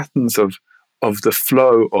these patterns of the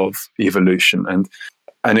flow of evolution,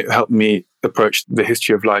 and it helped me approach the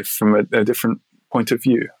history of life from a different point of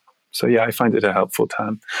view. So yeah, I find it a helpful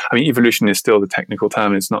term. I mean, evolution is still the technical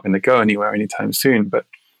term; it's not going to go anywhere anytime soon, but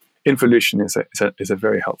involution is a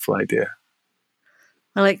very helpful idea.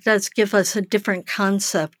 Well, it does give us a different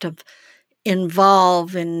concept of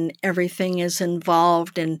involve, and everything is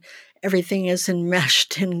involved, and everything is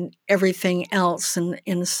enmeshed in everything else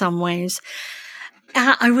in some ways.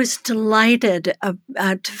 I was delighted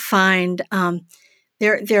to find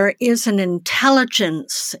there is an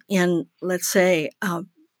intelligence in, let's say,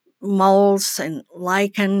 molds and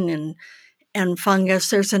lichen and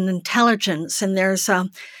fungus. There's an intelligence, and there's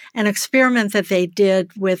an experiment that they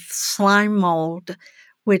did with slime mold,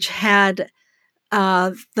 which had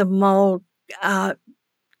the mold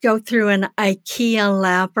go through an IKEA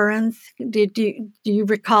labyrinth. Do you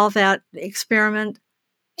recall that experiment?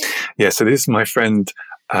 Yeah, so this is my friend.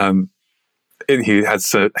 He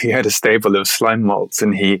had a stable of slime molds,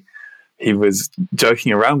 and he he was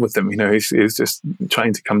joking around with them. He was just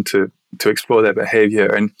trying to come to explore their behavior.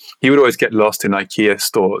 And he would always get lost in IKEA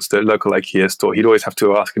stores, the local IKEA store. He'd always have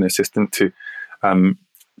to ask an assistant to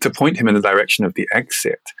point him in the direction of the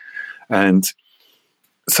exit. And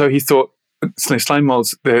so he thought, slime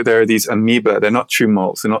molds, there are these amoeba. They're not true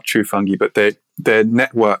molds. They're not true fungi, but they're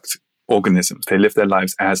networked organisms. They live their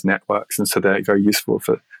lives as networks. And so they're very useful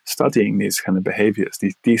for studying these kind of behaviors,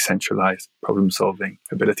 these decentralized problem-solving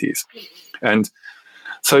abilities. And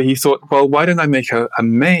so he thought, well, why don't I make a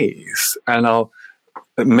maze, and I'll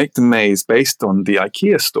make the maze based on the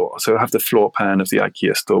IKEA store. So I have the floor plan of the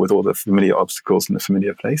IKEA store with all the familiar obstacles and the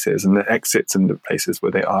familiar places and the exits and the places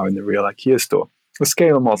where they are in the real IKEA store, a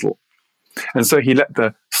scale model. And so he let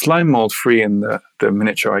the slime mold free in the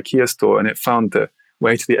miniature IKEA store, and it found the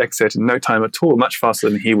way to the exit in no time at all, much faster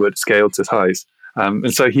than he would scale to size.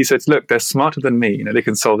 And so he said, look, they're smarter than me. They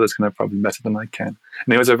can solve this kind of problem better than I can.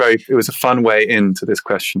 And it was a fun way into this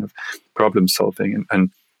question of problem solving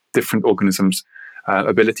and different organisms'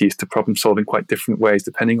 abilities to problem solve in quite different ways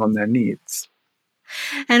depending on their needs.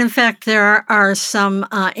 And in fact, there are some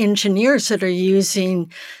engineers that are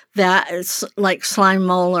using that, like slime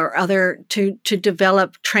mold or other, to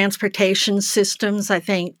develop transportation systems. I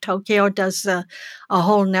think Tokyo does a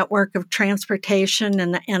whole network of transportation,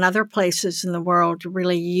 and other places in the world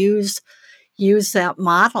really use that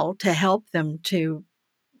model to help them to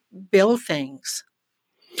build things.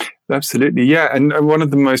 Absolutely, yeah. And one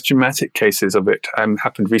of the most dramatic cases of it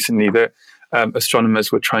happened recently. That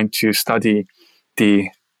astronomers were trying to study the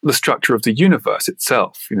structure of the universe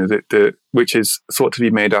itself, which is thought to be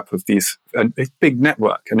made up of a big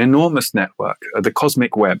network, an enormous network, the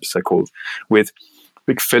cosmic web, so called, with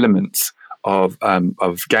big filaments of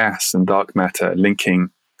gas and dark matter linking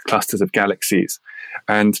clusters of galaxies.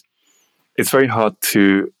 And it's very hard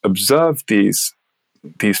to observe these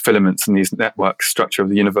filaments and these network structure of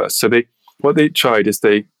the universe. So what they tried is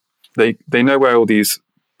they know where all these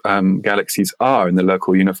galaxies are in the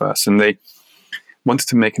local universe, and they wanted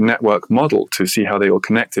to make a network model to see how they all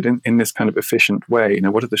connected in this kind of efficient way.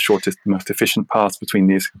 What are the shortest, most efficient paths between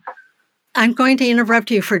these? I'm going to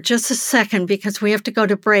interrupt you for just a second because we have to go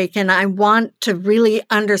to break, and I want to really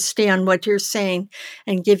understand what you're saying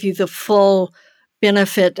and give you the full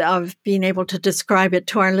benefit of being able to describe it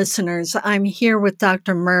to our listeners. I'm here with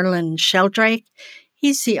Dr. Merlin Sheldrake.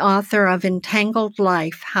 He's the author of Entangled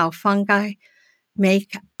Life: How Fungi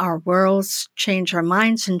Make Our Worlds, Change Our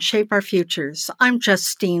Minds, and Shape Our Futures. I'm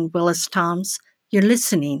Justine Willis-Toms. You're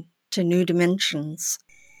listening to New Dimensions.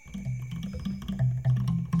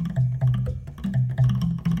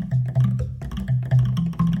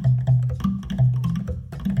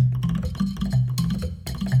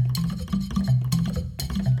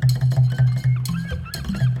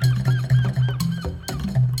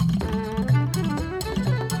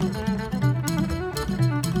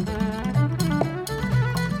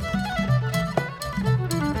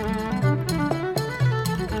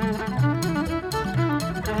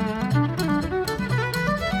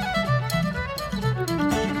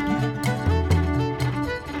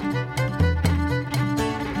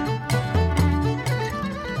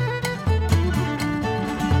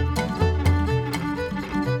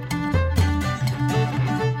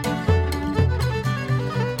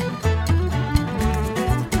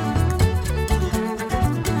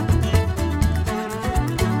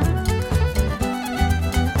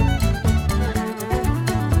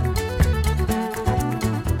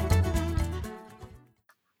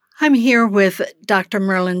 I'm here with Dr.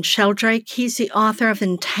 Merlin Sheldrake. He's the author of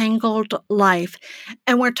Entangled Life,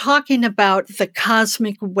 and we're talking about the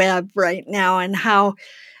cosmic web right now and how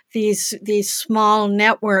these small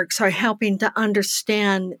networks are helping to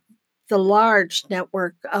understand the large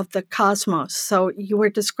network of the cosmos. So you were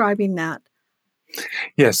describing that.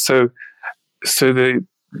 Yes. So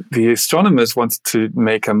the astronomers wanted to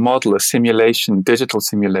make a model, a simulation, digital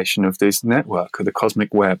simulation of this network, of the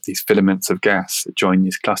cosmic web, these filaments of gas that join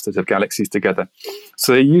these clusters of galaxies together.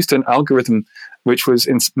 So they used an algorithm which was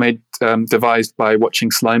devised by watching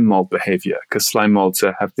slime mold behavior, because slime molds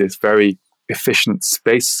have this very efficient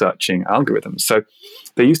space searching algorithm. So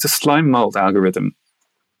they used a slime mold algorithm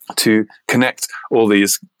to connect all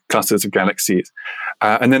these clusters of galaxies.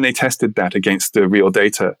 And then they tested that against the real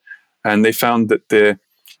data. And they found that the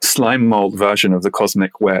slime mold version of the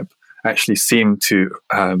cosmic web actually seemed to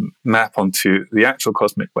map onto the actual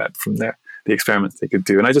cosmic web from the experiments they could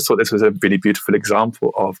do. And I just thought this was a really beautiful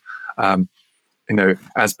example of,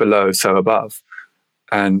 as below, so above,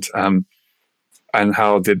 and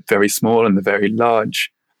how the very small and the very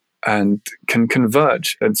large and can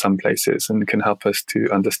converge in some places and can help us to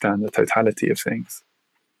understand the totality of things.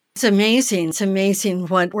 It's amazing. It's amazing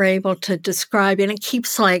what we're able to describe. And it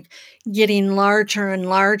keeps like getting larger and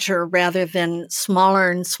larger rather than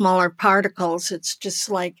smaller and smaller particles. It's just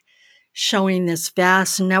like showing this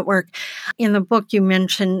vast network. In the book, you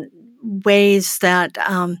mentioned ways that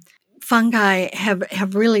fungi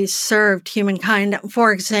have really served humankind.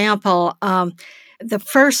 For example, the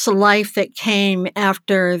first life that came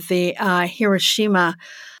after the Hiroshima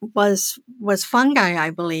was fungi, I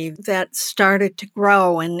believe, that started to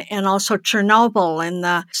grow, and also Chernobyl and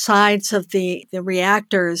the sides of the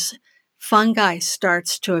reactors, fungi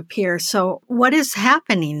starts to appear. So what is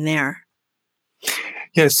happening there?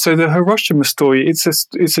 Yes, so the Hiroshima story,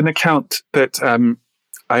 it's an account that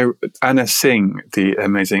Anna Singh, the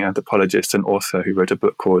amazing anthropologist and author who wrote a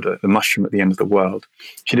book called The Mushroom at the End of the World,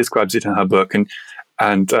 she describes it in her book.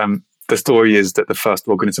 And the story is that the first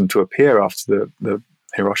organism to appear after the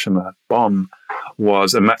Hiroshima bomb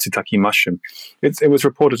was a Matsutake mushroom. It was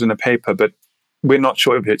reported in a paper, but we're not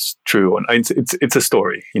sure if it's true or not. It's a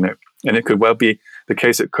story, and it could well be the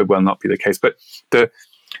case. It could well not be the case. But the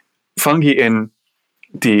fungi in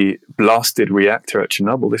the blasted reactor at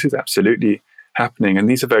Chernobyl, this is absolutely happening. And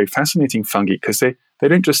these are very fascinating fungi because they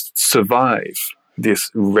don't just survive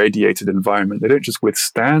this radiated environment. They don't just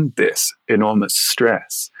withstand this enormous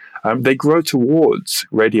stress. They grow towards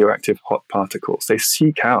radioactive hot particles. They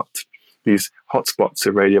seek out these hotspots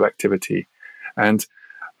of radioactivity. And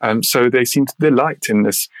so they seem to delight in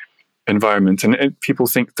this environment. And people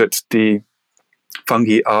think that the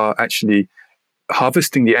fungi are actually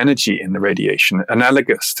harvesting the energy in the radiation,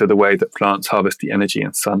 analogous to the way that plants harvest the energy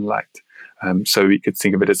in sunlight. So we could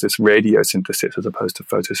think of it as this radiosynthesis as opposed to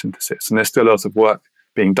photosynthesis. And there's still lots of work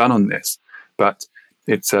being done on this, but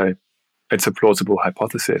it's a plausible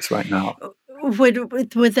hypothesis right now.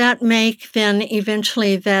 Would that make then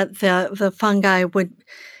eventually that the fungi would,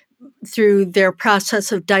 through their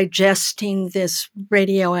process of digesting this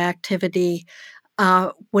radioactivity,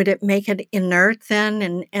 would it make it inert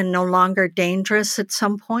then and no longer dangerous at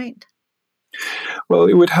some point? Well,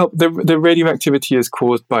 it would help. The radioactivity is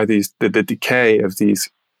caused by the decay of these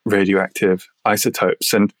radioactive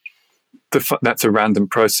isotopes, and that's a random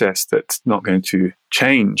process that's not going to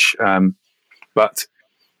change. But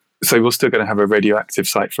so we're still going to have a radioactive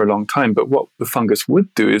site for a long time. But what the fungus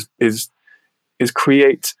would do is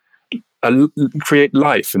create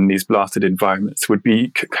life in these blasted environments. Would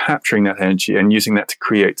be capturing that energy and using that to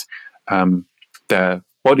create their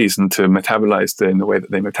bodies and to metabolize in the way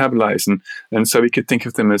that they metabolize. And so we could think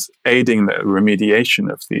of them as aiding the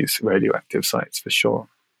remediation of these radioactive sites for sure.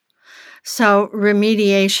 So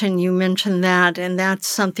remediation, you mentioned that, and that's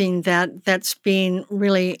something that's being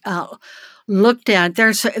really looked at.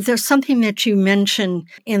 There's something that you mentioned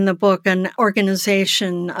in the book, an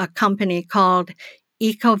organization, a company called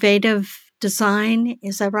Ecovative Design.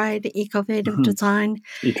 Is that right? Ecovative Design?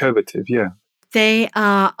 Ecovative, yeah. They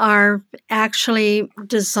are actually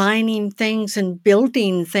designing things and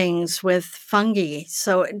building things with fungi.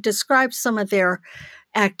 So describe some of their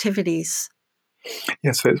activities.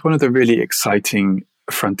 Yeah, so it's one of the really exciting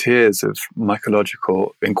frontiers of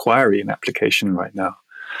mycological inquiry and application right now.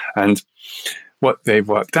 And what they've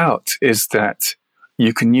worked out is that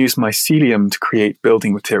you can use mycelium to create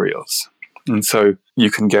building materials. And so you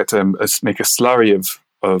can make a slurry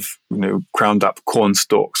of ground up corn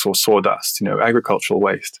stalks or sawdust, agricultural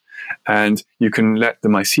waste. And you can let the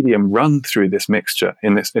mycelium run through this mixture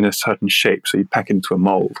in a certain shape. So you pack it into a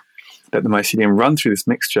mold, let the mycelium run through this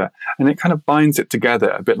mixture, and it kind of binds it together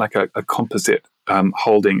a bit like a composite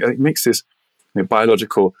holding. It makes this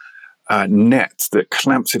biological net that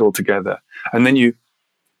clamps it all together. And then you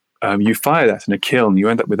fire that in a kiln, you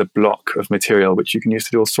end up with a block of material which you can use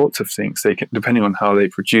to do all sorts of things. They can, depending on how they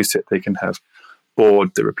produce it, they can have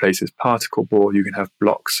board that replaces particle board. You can have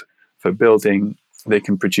blocks for building. They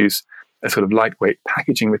can produce a sort of lightweight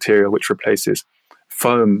packaging material which replaces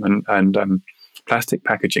foam and plastic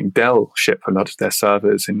packaging. Dell ship a lot of their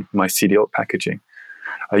servers in mycelial packaging.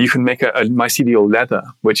 You can make a mycelial leather,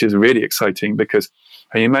 which is really exciting because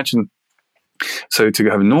you imagine, so to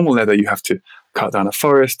have a normal leather, you have to cut down a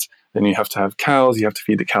forest, then you have to have cows, you have to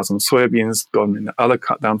feed the cows on soybeans, go in the other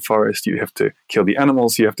cut down forest, you have to kill the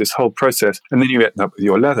animals, you have this whole process, and then you end up with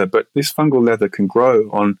your leather. But this fungal leather can grow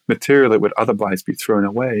on material that would otherwise be thrown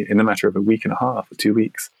away in a matter of a week and a half or 2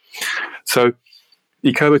 weeks. So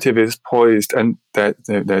Ecovative is poised, and their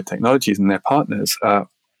technologies and their partners are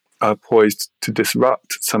poised to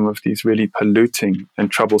disrupt some of these really polluting and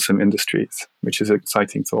troublesome industries, which is an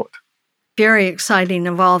exciting thought. Very exciting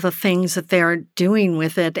of all the things that they're doing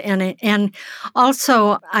with it. And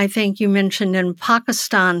also, I think you mentioned in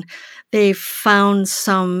Pakistan, they found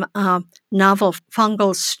some novel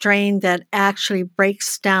fungal strain that actually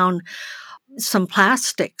breaks down some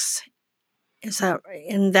plastics.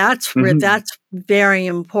 And that's very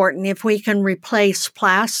important. If we can replace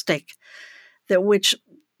plastic, which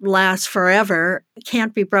lasts forever,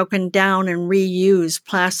 can't be broken down and reused.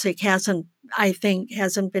 Plastic hasn't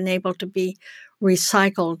been able to be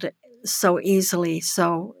recycled so easily.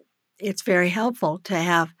 So it's very helpful to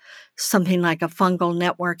have something like a fungal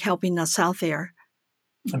network helping us out there.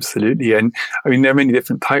 Absolutely. And I mean, there are many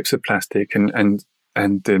different types of plastic, and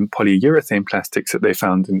polyurethane plastics that they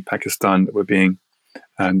found in Pakistan that were being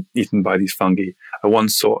eaten by these fungi are one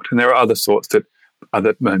sort. And there are other sorts that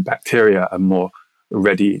other bacteria are more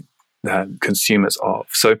ready consumers of.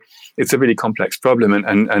 So it's a really complex problem,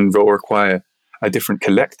 and will require different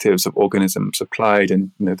collectives of organisms applied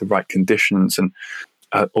in the right conditions and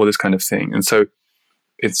all this kind of thing. And so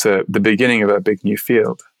it's the beginning of a big new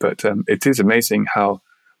field. But it is amazing how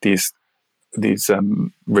these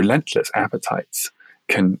relentless appetites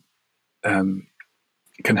can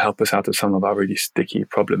help us out of some of our really sticky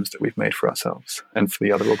problems that we've made for ourselves and for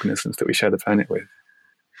the other organisms that we share the planet with.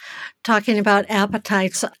 Talking about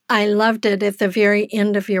appetites, I loved it at the very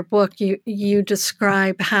end of your book. You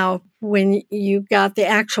describe how when you got the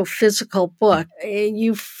actual physical book,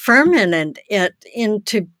 you fermented it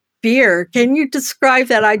into beer. Can you describe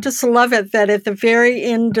that? I just love it that at the very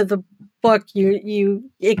end of the book,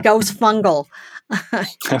 it goes fungal.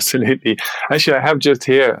 Absolutely. Actually, I have just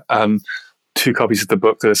here 2 copies of the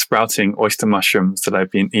book that are sprouting oyster mushrooms that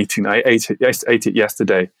I've been eating. I ate it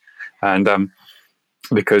yesterday, and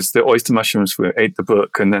because the oyster mushrooms ate the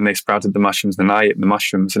book, and then they sprouted the mushrooms, and I ate the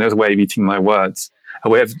mushrooms, and it was a way of eating my words, a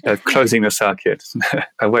way of closing the circuit,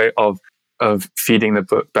 a way of feeding the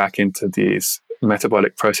book back into these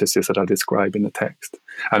metabolic processes that I describe in the text.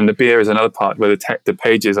 And the beer is another part where the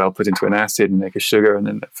pages I'll put into an acid and make a sugar, and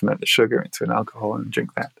then ferment the sugar into an alcohol and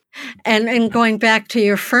drink that. And going back to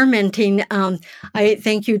your fermenting, I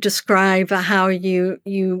think you describe how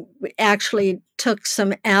you actually took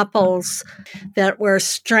some apples that were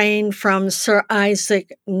strained from Sir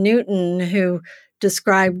Isaac Newton, who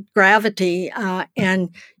described gravity, and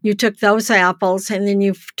you took those apples, and then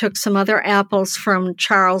you took some other apples from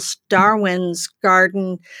Charles Darwin's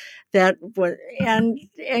garden and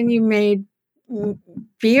you made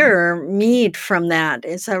mead from that.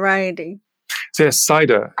 Is that right? So yes,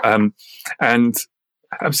 cider, and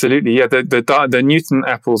absolutely, yeah. The Newton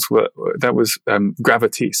apples was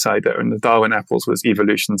gravity cider, and the Darwin apples was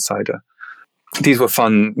evolution cider. These were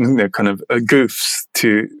fun, kind of goofs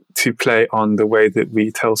to play on the way that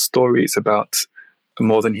we tell stories about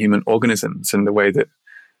more than human organisms and the way that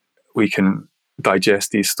we can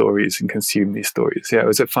digest these stories and consume these stories. Yeah, it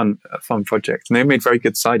was a fun project. And they made very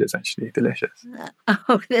good ciders, actually. Delicious.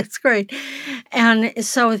 Oh, that's great. And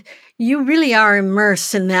so you really are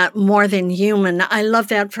immersed in that more than human. I love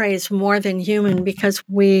that phrase, more than human, because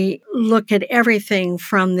we look at everything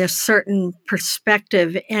from this certain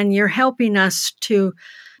perspective, and you're helping us to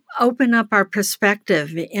open up our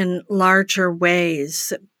perspective in larger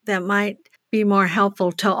ways that might be more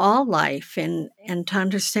helpful to all life and to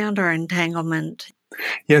understand our entanglement.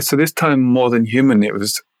 Yeah, so this time More Than Human, it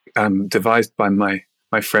was devised by my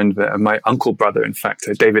friend, my uncle brother, in fact,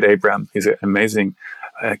 David Abram. He's an amazing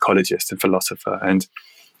ecologist and philosopher. And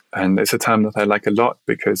it's a term that I like a lot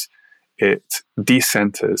because it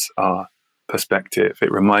decenters our perspective.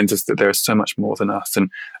 It reminds us that there is so much more than us.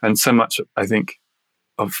 And so much, I think,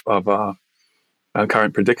 of our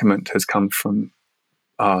current predicament has come from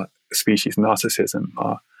our species narcissism,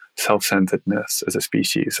 our self-centeredness as a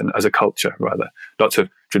species and as a culture, rather. Lots of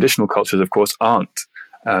traditional cultures, of course, aren't.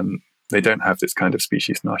 They don't have this kind of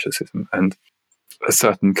species narcissism and a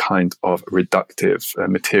certain kind of reductive,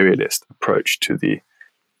 materialist approach to the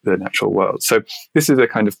natural world. So this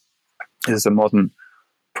is a modern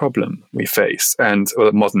problem we face,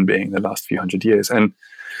 or modern being the last few hundred years. And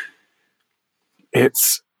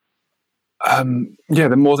it's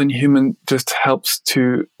the More Than Human just helps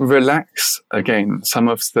to relax, again, some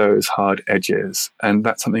of those hard edges. And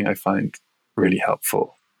that's something I find really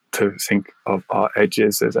helpful, to think of our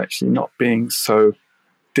edges as actually not being so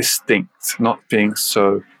distinct, not being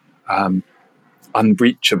so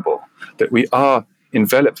unbreachable, that we are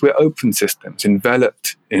enveloped, we're open systems,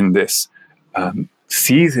 enveloped in this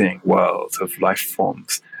seething world of life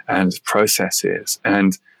forms and processes.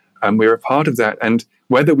 And we're a part of that. And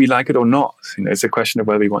whether we like it or not, it's a question of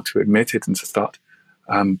whether we want to admit it and to start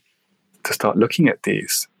looking at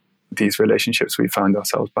these relationships we find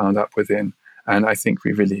ourselves bound up within. And I think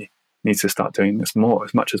we really need to start doing this more,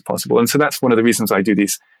 as much as possible. And so that's one of the reasons I do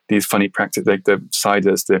these funny practices, like the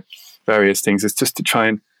ciders, the various things, is just to try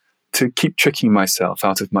and to keep tricking myself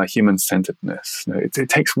out of my human-centeredness. It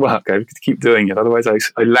takes work. I have to keep doing it. Otherwise, I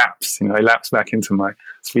lapse. I lapse back into my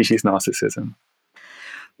species narcissism.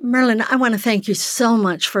 Merlin, I want to thank you so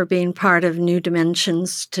much for being part of New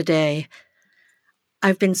Dimensions today.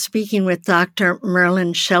 I've been speaking with Dr.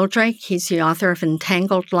 Merlin Sheldrake. He's the author of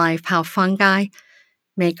Entangled Life, How Fungi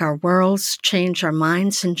Make Our Worlds, Change Our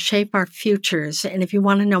Minds, and Shape Our Futures. And if you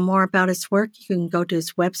want to know more about his work, you can go to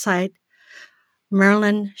his website,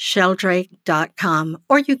 merlinsheldrake.com,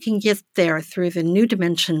 or you can get there through the New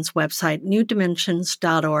Dimensions website,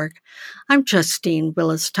 newdimensions.org. I'm Justine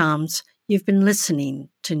Willis-Toms. You've been listening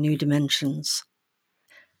to New Dimensions.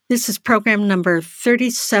 This is program number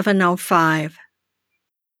 3705.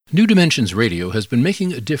 New Dimensions Radio has been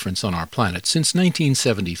making a difference on our planet since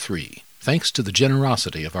 1973, thanks to the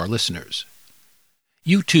generosity of our listeners.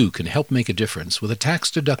 You too can help make a difference with a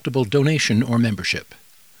tax-deductible donation or membership.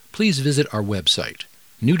 Please visit our website,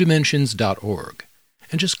 newdimensions.org,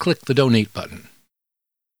 and just click the Donate button.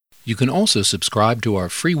 You can also subscribe to our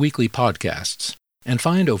free weekly podcasts and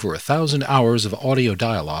find over 1,000 hours of audio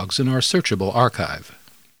dialogues in our searchable archive.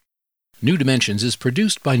 New Dimensions is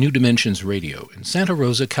produced by New Dimensions Radio in Santa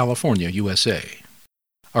Rosa, California, USA.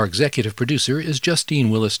 Our executive producer is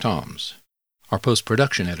Justine Willis-Toms. Our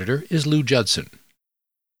post-production editor is Lou Judson.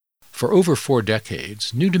 For over 4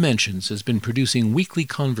 decades, New Dimensions has been producing weekly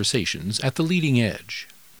conversations at the leading edge.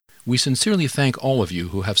 We sincerely thank all of you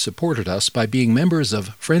who have supported us by being members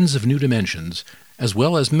of Friends of New Dimensions, as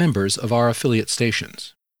well as members of our affiliate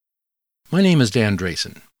stations. My name is Dan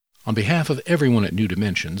Drayson. On behalf of everyone at New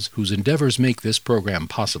Dimensions whose endeavors make this program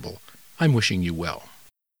possible, I'm wishing you well.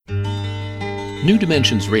 New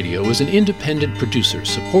Dimensions Radio is an independent producer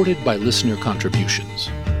supported by listener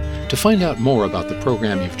contributions. To find out more about the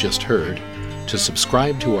program you've just heard, to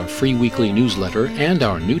subscribe to our free weekly newsletter and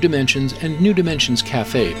our New Dimensions and New Dimensions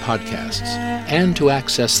Cafe podcasts, and to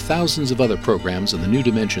access thousands of other programs in the New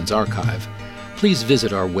Dimensions archive, please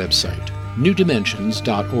visit our website,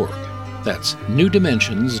 newdimensions.org. That's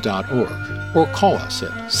newdimensions.org. Or call us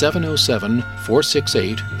at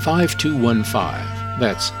 707-468-5215.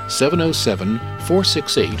 That's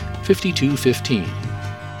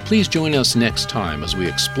 707-468-5215. Please join us next time as we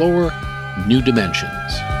explore New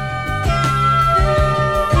Dimensions.